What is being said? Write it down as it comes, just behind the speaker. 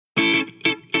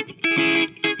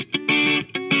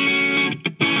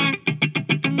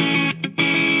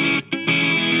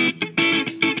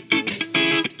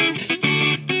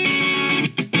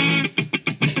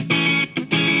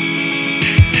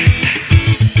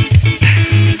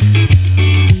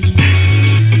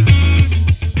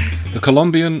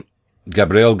Colombian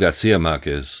Gabriel García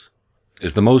Márquez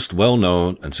is the most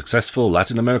well-known and successful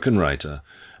Latin American writer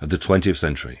of the 20th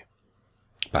century,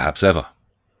 perhaps ever.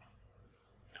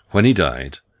 When he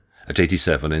died, at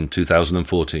 87 in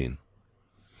 2014,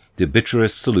 the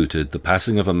obituarists saluted the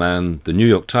passing of a man the New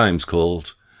York Times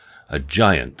called a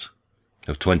giant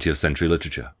of 20th century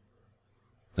literature,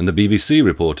 and the BBC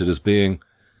reported as being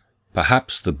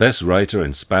perhaps the best writer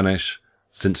in Spanish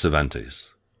since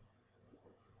Cervantes.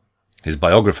 His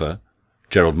biographer,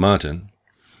 Gerald Martin,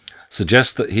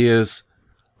 suggests that he is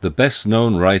the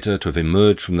best-known writer to have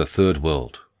emerged from the Third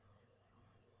World.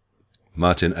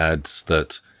 Martin adds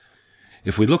that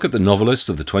if we look at the novelists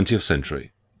of the 20th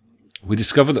century, we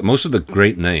discover that most of the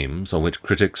great names on which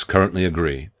critics currently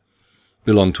agree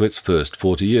belong to its first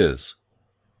 40 years.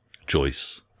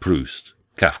 Joyce, Proust,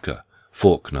 Kafka,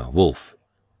 Faulkner, Woolf.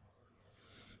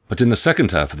 But in the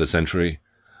second half of the century,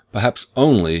 perhaps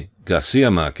only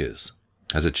García Márquez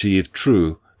has achieved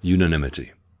true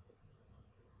unanimity.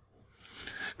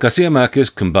 García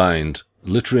Márquez combined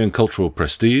literary and cultural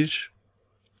prestige,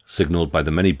 signalled by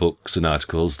the many books and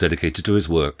articles dedicated to his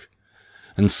work,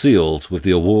 and sealed with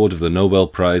the award of the Nobel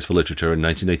Prize for Literature in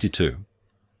 1982,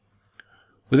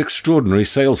 with extraordinary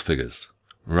sales figures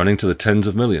running to the tens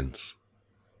of millions,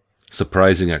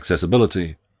 surprising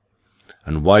accessibility,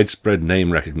 and widespread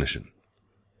name recognition,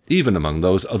 even among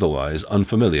those otherwise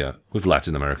unfamiliar with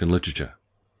Latin American literature.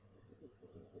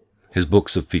 His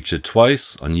books have featured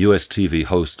twice on US TV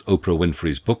host Oprah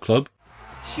Winfrey's book club.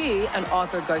 She and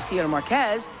author García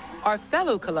Márquez are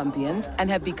fellow Colombians and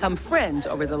have become friends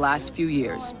over the last few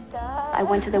years. I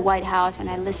went to the White House and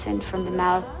I listened from the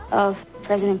mouth of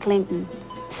President Clinton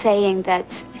saying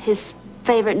that his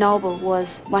favorite novel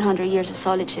was 100 Years of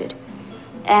Solitude.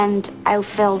 And I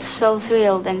felt so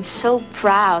thrilled and so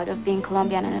proud of being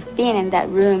Colombian and of being in that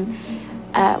room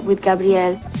with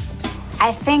Gabriel.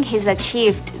 I think he's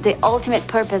achieved the ultimate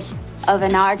purpose of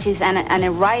an artist and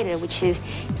a writer, which is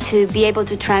to be able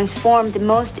to transform the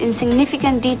most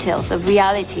insignificant details of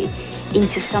reality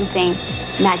into something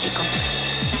magical.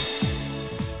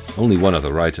 Only one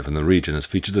other writer from the region has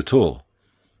featured at all.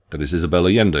 That is Isabel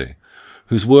Allende,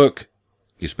 whose work,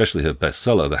 especially her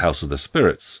bestseller, The House of the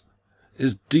Spirits,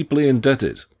 is deeply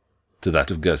indebted to that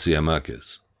of García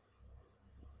Márquez.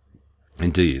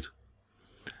 Indeed,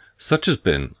 such has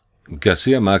been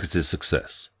García Márquez's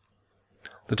success,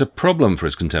 that a problem for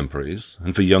his contemporaries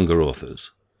and for younger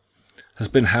authors has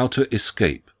been how to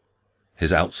escape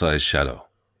his outsized shadow.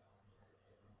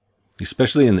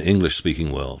 Especially in the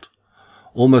English-speaking world,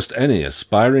 almost any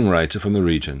aspiring writer from the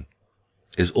region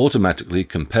is automatically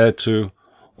compared to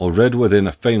or read within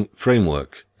a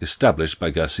framework established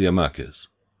by García Márquez.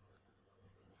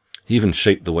 He even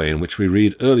shaped the way in which we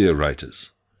read earlier writers,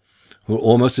 who are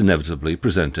almost inevitably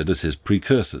presented as his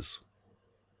precursors.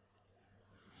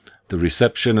 The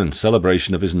reception and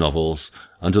celebration of his novels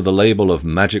under the label of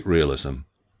magic realism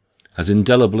has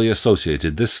indelibly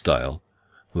associated this style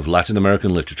with Latin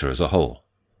American literature as a whole.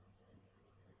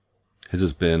 His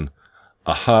has been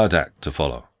a hard act to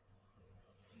follow.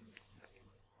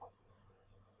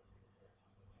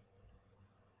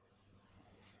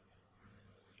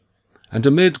 And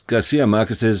amid García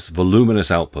Márquez's voluminous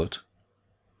output,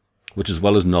 which as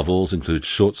well as novels includes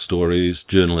short stories,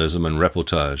 journalism and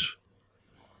reportage,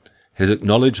 his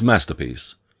acknowledged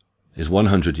masterpiece is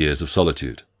 100 Years of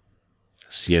Solitude,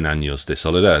 Cien Años de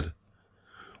Soledad,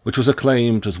 which was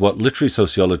acclaimed as what literary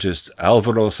sociologist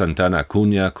Álvaro Santana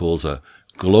Acuña calls a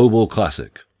global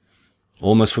classic,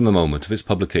 almost from the moment of its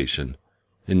publication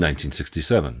in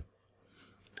 1967,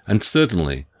 and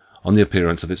certainly on the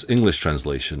appearance of its English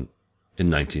translation in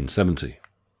 1970.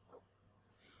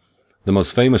 The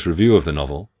most famous review of the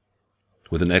novel,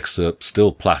 with an excerpt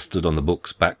still plastered on the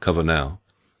book's back cover now,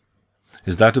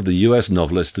 is that of the US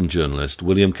novelist and journalist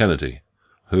William Kennedy,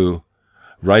 who,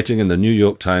 writing in the New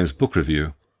York Times Book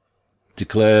Review,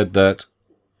 declared that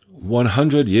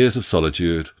 100 Years of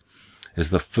Solitude is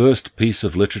the first piece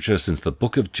of literature since the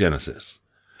Book of Genesis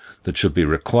that should be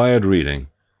required reading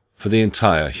for the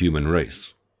entire human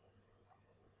race.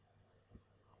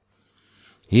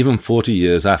 Even 40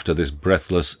 years after this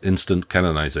breathless instant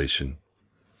canonization,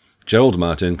 Gerald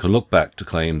Martin can look back to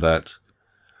claim that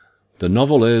the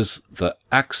novel is the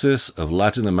axis of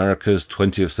Latin America's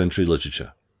 20th century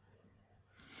literature,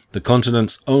 the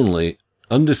continent's only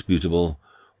undisputable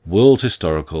world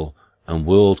historical and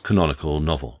world canonical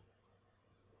novel.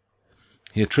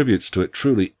 He attributes to it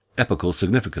truly epical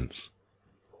significance.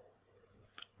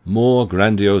 More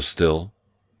grandiose still,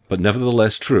 but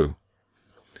nevertheless true,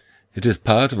 it is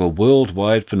part of a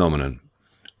worldwide phenomenon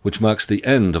which marks the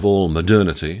end of all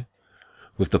modernity,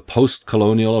 with the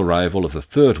post-colonial arrival of the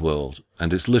Third World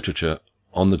and its literature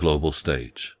on the global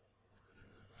stage.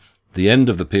 The end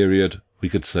of the period, we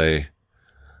could say,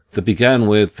 that began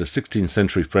with the 16th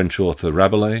century French author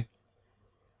Rabelais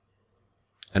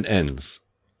and ends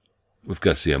with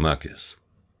García Márquez.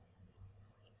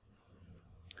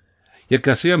 Yet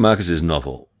García Márquez's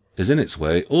novel is in its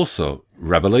way also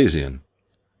Rabelaisian,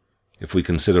 if we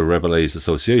consider Rabelais'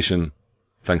 association,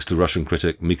 thanks to Russian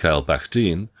critic Mikhail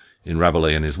Bakhtin in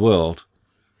Rabelais and His World,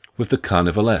 with the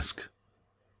carnivalesque.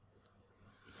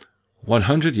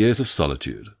 100 Years of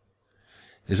Solitude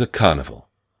is a carnival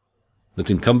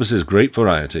that encompasses great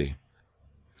variety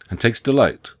and takes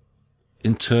delight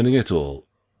in turning it all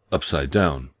upside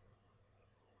down.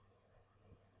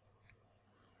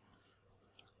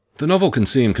 The novel can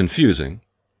seem confusing,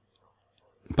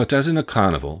 but as in a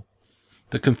carnival,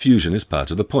 the confusion is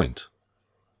part of the point.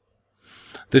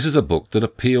 This is a book that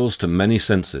appeals to many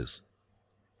senses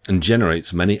and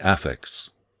generates many affects.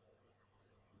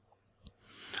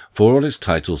 For all its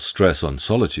titles stress on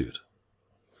solitude,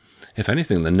 if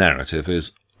anything, the narrative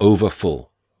is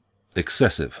overfull,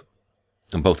 excessive,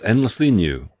 and both endlessly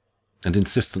new and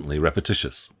insistently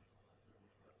repetitious.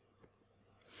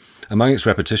 Among its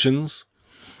repetitions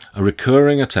are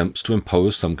recurring attempts to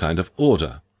impose some kind of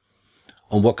order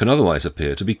on what can otherwise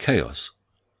appear to be chaos,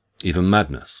 even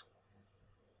madness.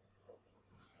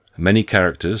 Many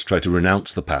characters try to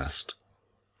renounce the past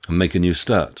and make a new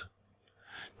start,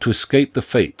 to escape the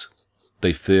fate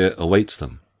they fear awaits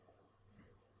them.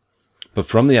 But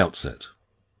from the outset,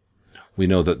 we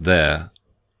know that their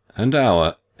and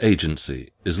our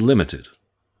agency is limited,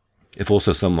 if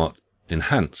also somewhat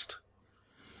enhanced,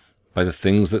 by the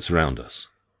things that surround us.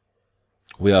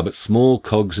 We are but small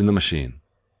cogs in the machine,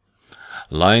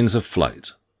 lines of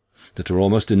flight that are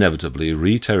almost inevitably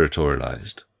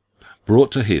re-territorialized,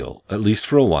 brought to heel, at least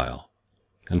for a while,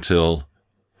 until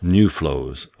new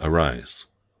flows arise.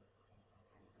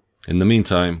 In the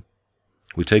meantime,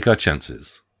 we take our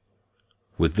chances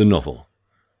with the novel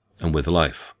and with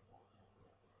life.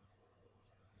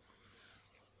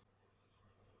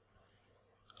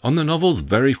 On the novel's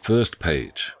very first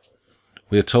page,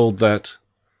 we are told that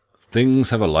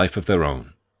things have a life of their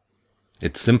own.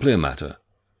 It's simply a matter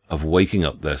of waking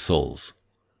up their souls.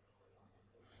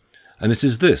 And it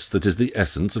is this that is the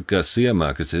essence of García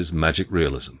Márquez's magic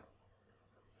realism.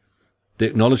 The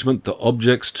acknowledgement that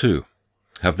objects, too,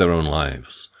 have their own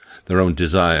lives, their own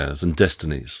desires and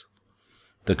destinies,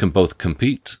 that can both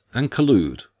compete and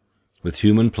collude with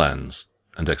human plans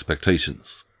and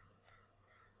expectations.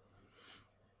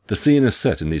 The scene is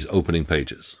set in these opening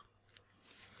pages,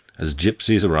 as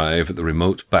gypsies arrive at the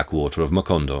remote backwater of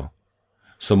Macondo,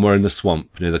 somewhere in the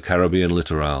swamp near the Caribbean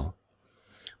littoral,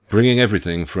 bringing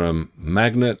everything from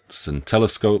magnets and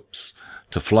telescopes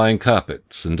to flying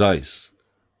carpets and ice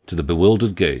to the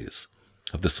bewildered gaze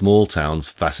of the small town's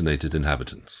fascinated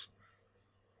inhabitants.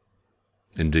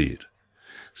 Indeed,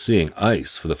 seeing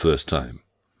ice for the first time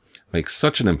makes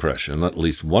such an impression on at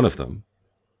least one of them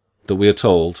that we are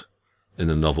told, in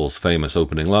the novel's famous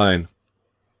opening line,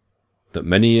 that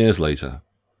many years later,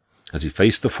 as he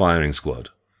faced the firing squad,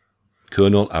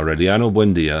 Colonel Aureliano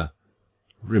Buendía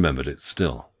remembered it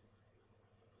still.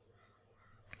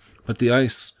 But the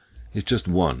ice is just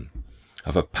one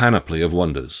of a panoply of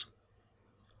wonders,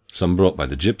 some brought by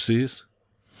the gypsies,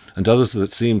 and others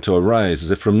that seem to arise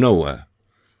as if from nowhere,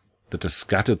 that are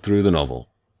scattered through the novel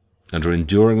and are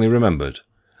enduringly remembered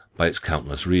by its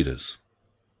countless readers.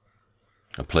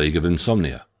 A plague of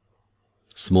insomnia,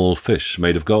 small fish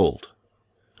made of gold,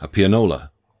 a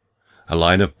pianola, a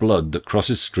line of blood that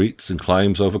crosses streets and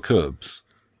climbs over curbs,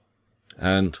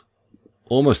 and,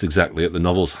 almost exactly at the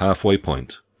novel's halfway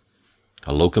point,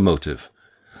 a locomotive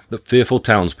that fearful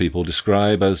townspeople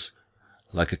describe as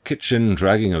like a kitchen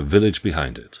dragging a village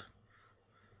behind it.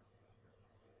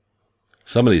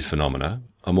 Some of these phenomena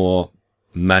are more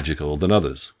magical than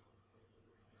others,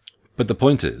 but the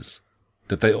point is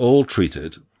that they all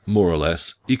treated more or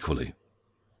less equally,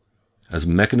 as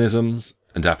mechanisms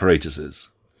and apparatuses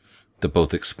that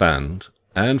both expand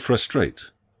and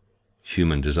frustrate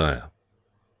human desire.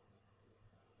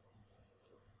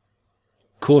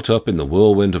 Caught up in the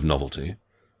whirlwind of novelty,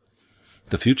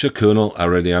 the future Colonel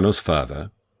Aureliano's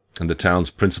father and the town's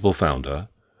principal founder,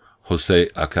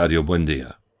 José Arcadio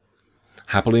Buendía,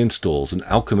 happily installs an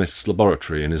alchemist's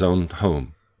laboratory in his own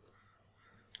home.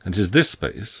 And it is this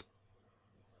space,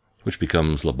 which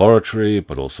becomes laboratory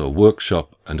but also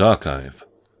workshop and archive,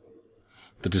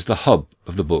 that is the hub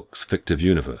of the book's fictive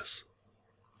universe,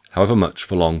 however much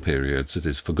for long periods it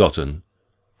is forgotten,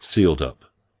 sealed up,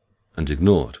 and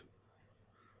ignored.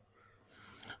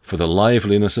 for the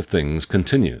liveliness of things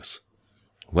continues,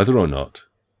 whether or not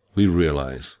we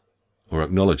realize or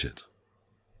acknowledge it.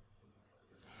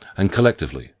 And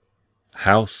collectively,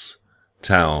 house,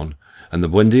 town, and the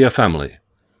Buendia family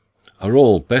are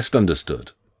all best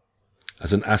understood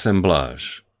as an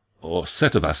assemblage, or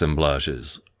set of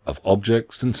assemblages, of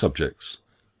objects and subjects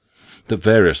that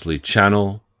variously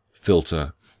channel,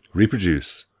 filter,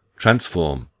 reproduce,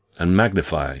 transform, and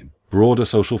magnify broader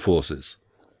social forces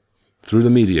through the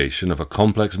mediation of a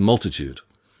complex multitude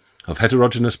of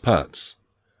heterogeneous parts,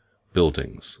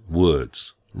 buildings,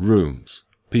 words, rooms,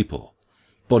 people,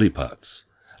 body parts,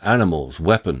 animals,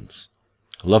 weapons,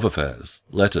 love affairs,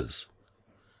 letters,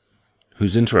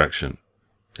 whose interaction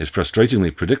is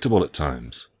frustratingly predictable at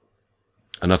times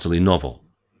and utterly novel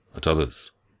at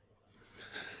others.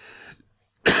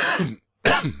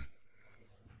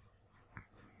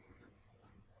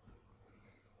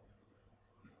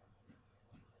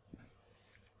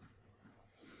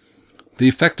 The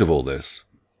effect of all this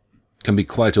can be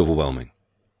quite overwhelming.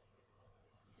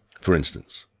 For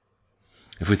instance,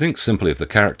 if we think simply of the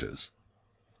characters,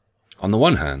 on the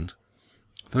one hand,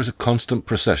 there is a constant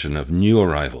procession of new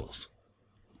arrivals,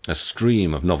 a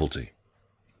stream of novelty.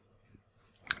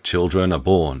 Children are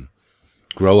born,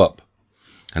 grow up,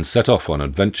 and set off on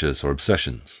adventures or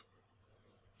obsessions.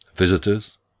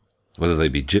 Visitors, whether they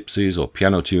be gypsies or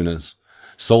piano tuners,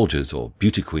 soldiers or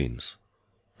beauty queens,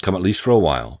 come at least for a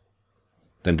while,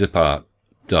 then depart,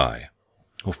 die,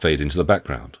 or fade into the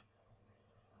background.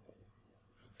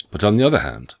 But on the other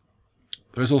hand,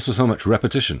 there is also so much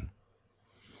repetition.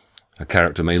 A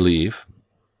character may leave,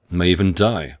 may even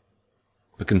die,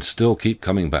 but can still keep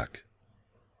coming back.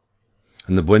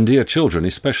 And the Buendia children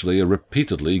especially are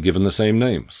repeatedly given the same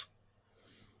names.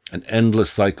 An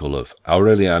endless cycle of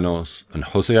Aurelianos and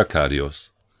José Arcadios,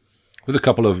 with a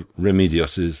couple of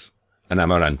Remedioses and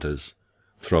Amarantas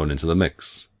thrown into the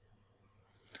mix,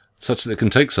 such that it can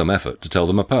take some effort to tell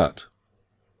them apart.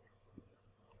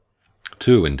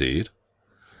 Two, indeed,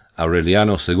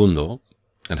 Aureliano II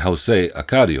and José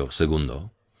Arcadio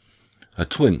II, are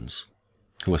twins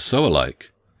who are so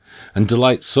alike and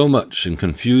delight so much in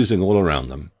confusing all around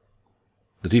them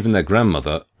that even their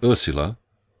grandmother, Ursula,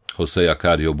 José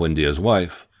Arcadio Buendia's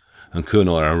wife and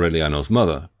Colonel Aureliano's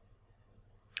mother,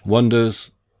 wonders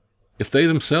if they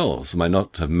themselves might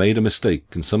not have made a mistake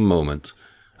in some moment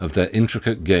of their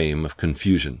intricate game of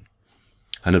confusion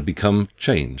and had become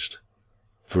changed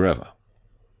forever.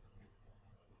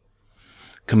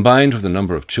 Combined with the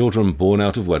number of children born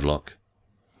out of wedlock,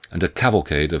 and a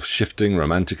cavalcade of shifting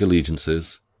romantic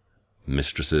allegiances,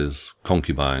 mistresses,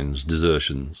 concubines,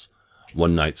 desertions,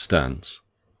 one-night stands.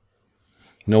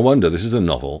 No wonder this is a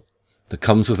novel that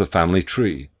comes with a family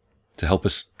tree to help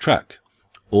us track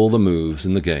all the moves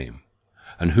in the game,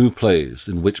 and who plays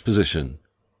in which position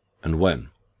and when.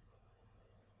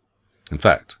 In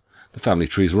fact, the family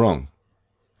tree is wrong,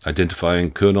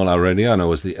 identifying Colonel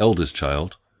Aureliano as the eldest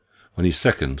child when he's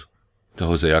second to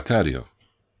José Arcadio.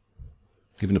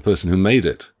 Even the person who made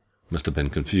it must have been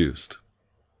confused.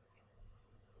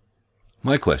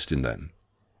 My question, then,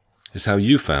 is how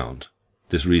you found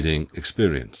this reading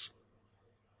experience.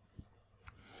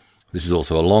 This is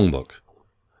also a long book,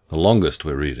 the longest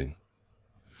we're reading,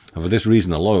 and for this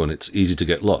reason alone it's easy to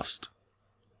get lost.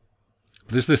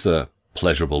 But is this a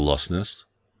pleasurable lostness,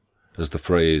 as the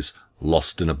phrase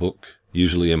lost in a book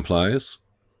usually implies?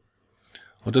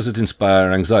 Or does it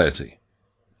inspire anxiety,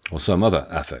 or some other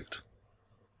affect?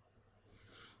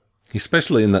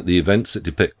 Especially in that the events it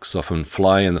depicts often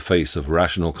fly in the face of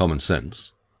rational common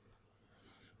sense,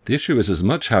 the issue is as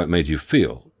much how it made you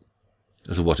feel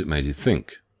as what it made you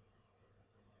think.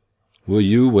 Were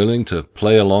you willing to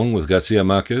play along with García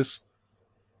Márquez?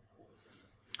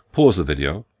 Pause the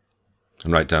video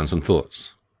and write down some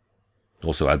thoughts.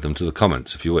 Also add them to the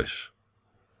comments if you wish.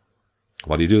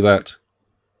 While you do that,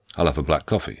 I'll have a black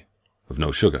coffee with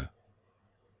no sugar,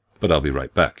 but I'll be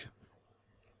right back.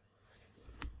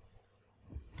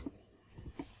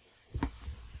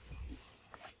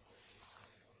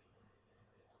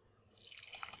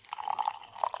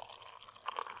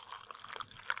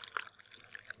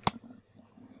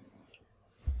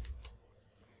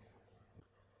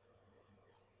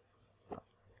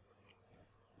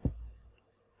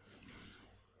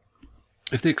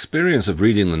 If the experience of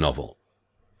reading the novel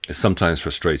is sometimes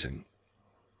frustrating,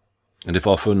 and if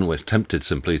often we're tempted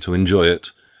simply to enjoy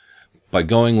it by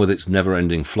going with its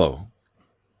never-ending flow,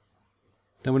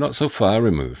 then we're not so far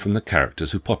removed from the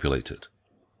characters who populate it.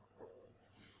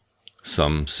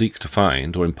 Some seek to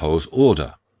find or impose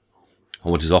order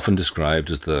on what is often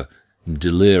described as the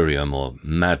delirium or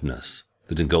madness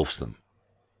that engulfs them.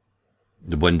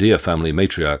 The Buendia family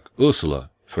matriarch,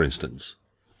 Ursula, for instance,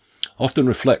 often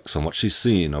reflects on what she's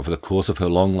seen over the course of her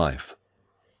long life.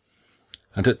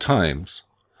 And at times,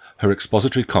 her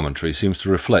expository commentary seems to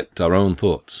reflect our own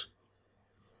thoughts.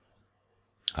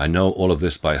 I know all of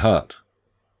this by heart,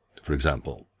 for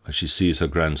example, as she sees her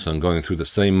grandson going through the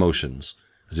same motions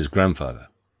as his grandfather.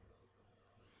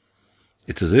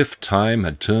 It's as if time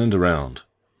had turned around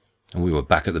and we were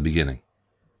back at the beginning.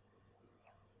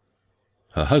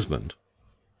 Her husband,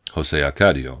 José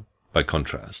Arcadio, by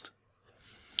contrast,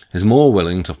 is more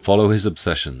willing to follow his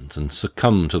obsessions and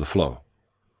succumb to the flow,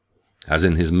 as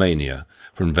in his mania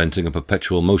for inventing a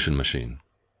perpetual motion machine.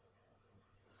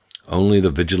 Only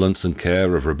the vigilance and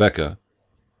care of Rebecca,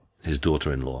 his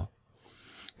daughter-in-law,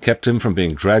 kept him from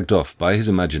being dragged off by his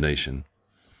imagination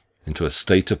into a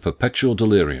state of perpetual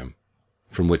delirium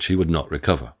from which he would not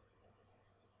recover.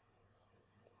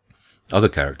 Other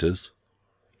characters,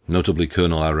 notably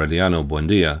Colonel Aureliano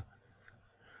Buendia,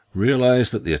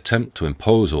 realized that the attempt to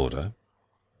impose order,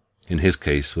 in his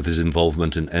case with his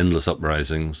involvement in endless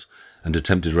uprisings and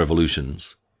attempted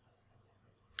revolutions,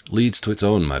 leads to its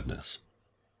own madness.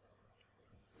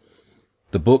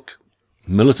 The book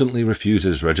militantly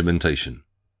refuses regimentation,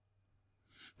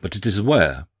 but it is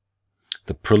aware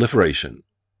that proliferation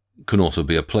can also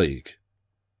be a plague,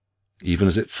 even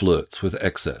as it flirts with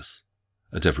excess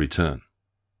at every turn.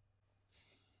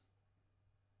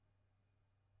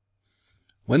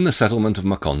 When the settlement of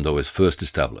Macondo is first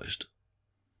established,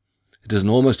 it is an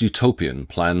almost utopian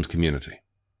planned community.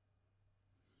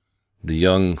 The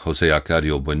young José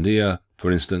Arcadio Buendia, for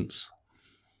instance,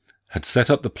 had set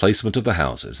up the placement of the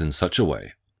houses in such a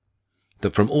way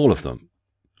that from all of them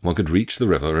one could reach the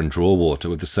river and draw water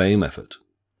with the same effort,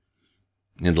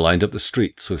 and lined up the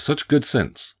streets with such good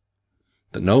sense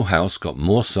that no house got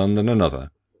more sun than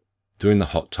another during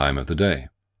the hot time of the day.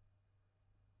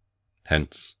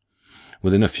 Hence,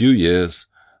 within a few years,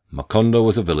 Macondo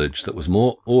was a village that was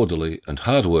more orderly and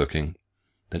hard-working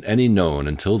than any known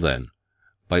until then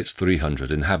by its 300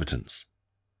 inhabitants.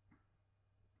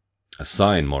 A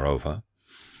sign, moreover,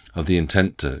 of the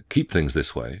intent to keep things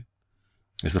this way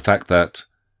is the fact that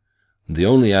the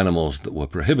only animals that were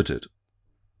prohibited,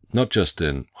 not just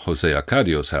in José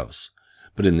Arcadio's house,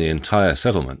 but in the entire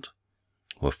settlement,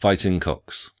 were fighting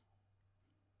cocks.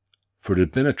 For it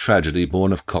had been a tragedy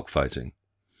born of cockfighting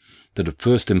that had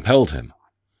first impelled him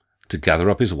to gather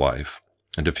up his wife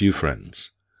and a few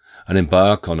friends and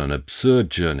embark on an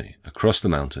absurd journey across the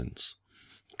mountains,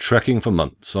 trekking for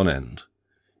months on end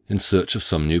in search of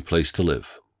some new place to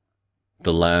live,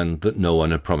 the land that no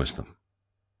one had promised them.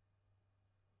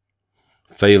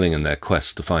 Failing in their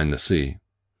quest to find the sea,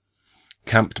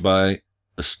 camped by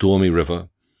a stormy river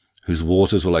whose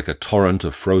waters were like a torrent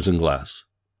of frozen glass,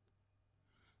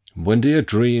 Buendia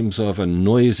dreams of a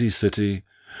noisy city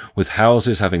with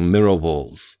houses having mirror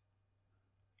walls,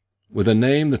 with a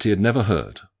name that he had never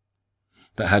heard,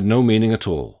 that had no meaning at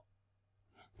all,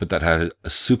 but that had a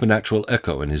supernatural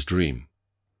echo in his dream.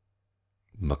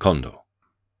 Macondo.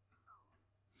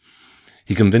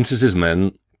 He convinces his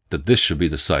men that this should be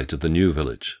the site of the new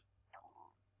village.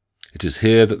 It is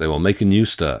here that they will make a new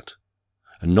start,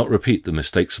 and not repeat the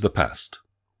mistakes of the past.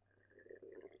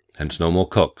 Hence no more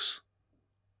cocks,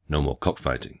 no more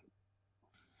cockfighting.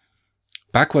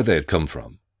 Back where they had come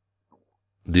from,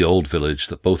 the old village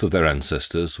that both of their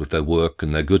ancestors, with their work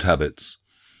and their good habits,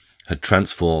 had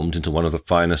transformed into one of the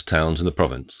finest towns in the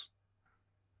province,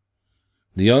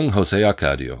 the young José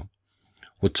Arcadio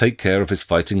would take care of his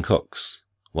fighting cocks,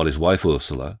 while his wife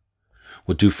Ursula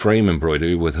would do frame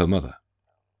embroidery with her mother.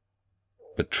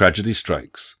 But tragedy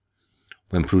strikes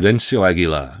when Prudencio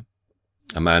Aguilar,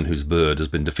 a man whose bird has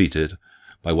been defeated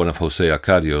by one of José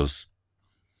Arcadio's,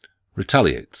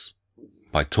 retaliates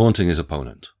by taunting his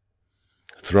opponent,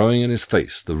 throwing in his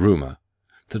face the rumor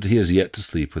that he has yet to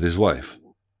sleep with his wife.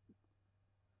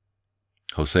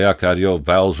 José Arcadio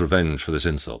vows revenge for this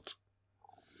insult.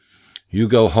 "You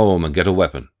go home and get a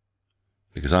weapon,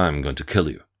 because I'm going to kill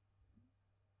you."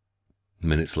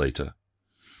 Minutes later,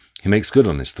 he makes good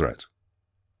on his threat,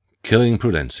 killing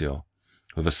Prudencio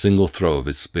with a single throw of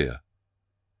his spear.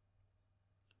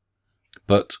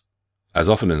 But, as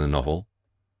often in the novel,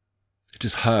 it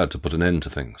is hard to put an end to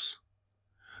things.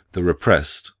 The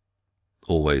repressed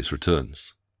always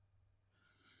returns.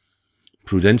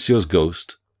 Prudencio's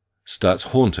ghost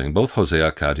starts haunting both José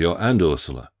Arcadio and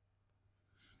Ursula,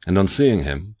 and on seeing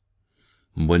him,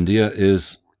 Buendia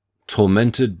is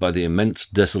tormented by the immense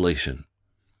desolation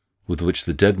with which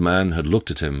the dead man had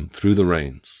looked at him through the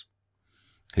rains,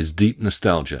 his deep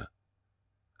nostalgia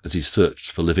as he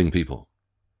searched for living people.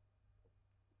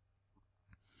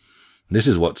 This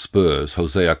is what spurs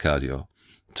José Arcadio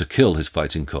to kill his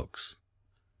fighting cocks,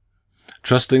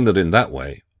 trusting that in that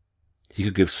way he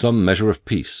could give some measure of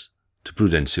peace to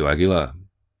Prudencio Aguilar,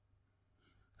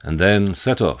 and then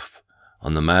set off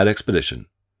on the mad expedition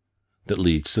that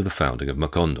leads to the founding of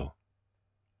Macondo.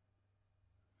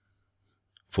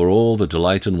 For all the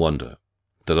delight and wonder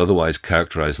that otherwise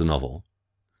characterize the novel,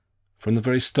 from the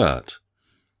very start,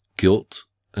 guilt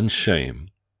and shame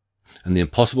and the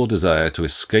impossible desire to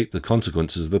escape the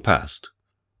consequences of the past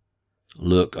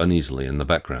lurk uneasily in the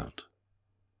background.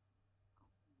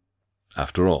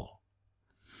 After all,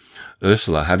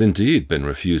 Ursula had indeed been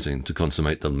refusing to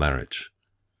consummate the marriage,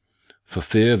 for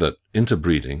fear that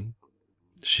interbreeding,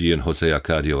 she and José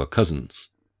Arcadio are cousins,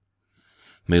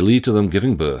 may lead to them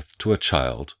giving birth to a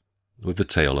child with the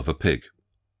tail of a pig.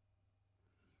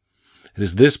 It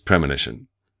is this premonition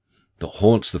that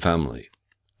haunts the family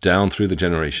down through the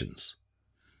generations,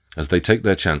 as they take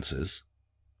their chances,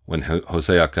 when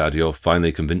José Arcadio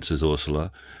finally convinces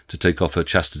Ursula to take off her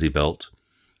chastity belt.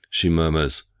 She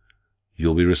murmurs,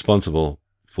 "You'll be responsible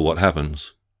for what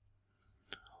happens,"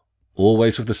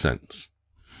 always with the sense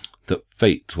that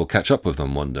fate will catch up with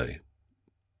them one day.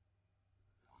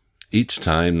 Each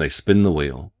time they spin the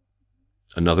wheel,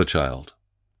 another child,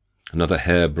 another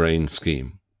harebrained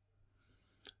scheme.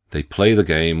 They play the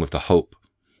game with the hope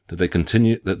that they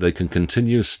can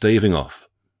continue staving off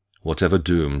whatever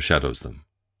doom shadows them.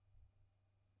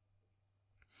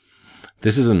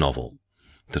 This is a novel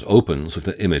that opens with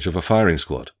the image of a firing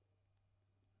squad.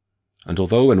 And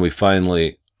although when we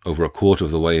finally, over a quarter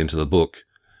of the way into the book,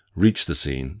 reach the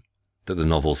scene that the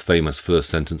novel's famous first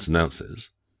sentence announces,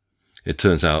 it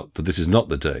turns out that this is not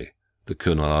the day that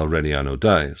Colonel Aureliano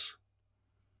dies.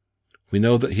 We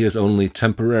know that he has only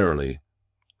temporarily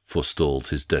forestalled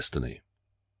his destiny.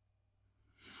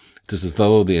 It is as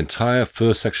though the entire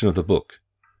first section of the book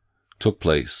took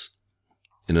place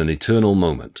in an eternal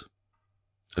moment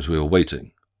as we were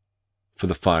waiting for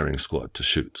the firing squad to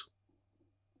shoot.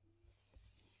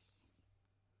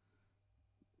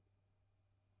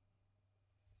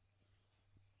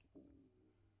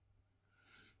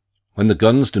 When the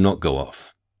guns do not go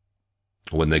off,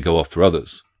 or when they go off for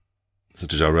others,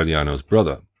 such as Aureliano's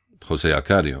brother, José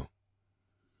Arcadio,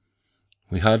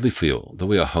 we hardly feel that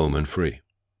we are home and free.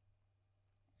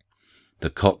 The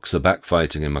cocks are back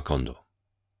fighting in Macondo.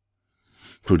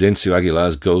 Prudencio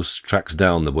Aguilar's ghost tracks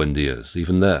down the Buendias,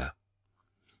 even there,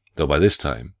 though by this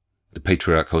time the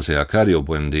patriarch José Arcadio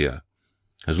Buendia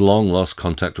has long lost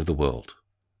contact with the world,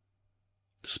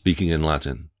 speaking in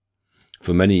Latin,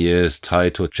 for many years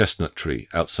tied to a chestnut tree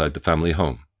outside the family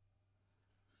home.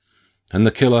 And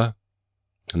the killer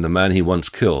and the man he once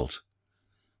killed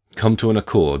come to an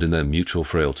accord in their mutual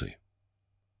frailty.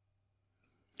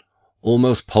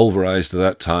 Almost pulverized at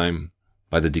that time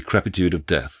by the decrepitude of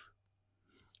death,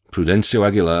 Prudencio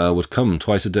Aguilar would come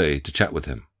twice a day to chat with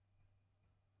him.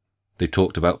 They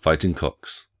talked about fighting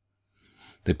cocks.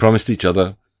 They promised each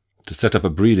other to set up a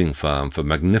breeding farm for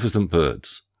magnificent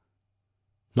birds,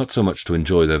 not so much to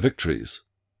enjoy their victories,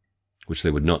 which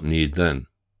they would not need then,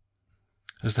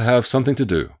 as to have something to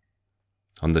do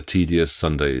on the tedious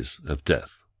Sundays of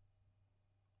death.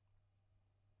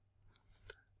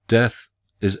 Death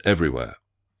is everywhere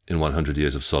in 100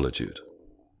 Years of Solitude.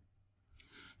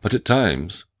 But at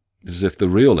times, it is as if the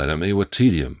real enemy were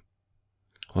tedium,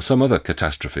 or some other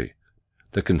catastrophe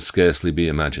that can scarcely be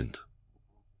imagined.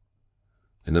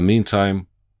 In the meantime,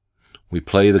 we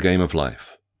play the game of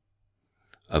life,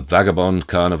 a vagabond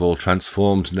carnival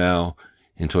transformed now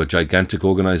into a gigantic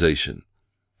organization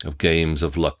of games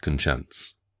of luck and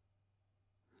chance.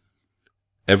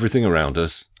 Everything around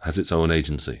us has its own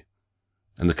agency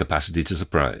and the capacity to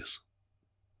surprise.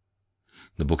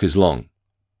 The book is long.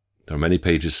 There are many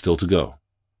pages still to go.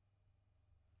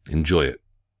 Enjoy it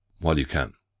while you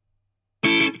can.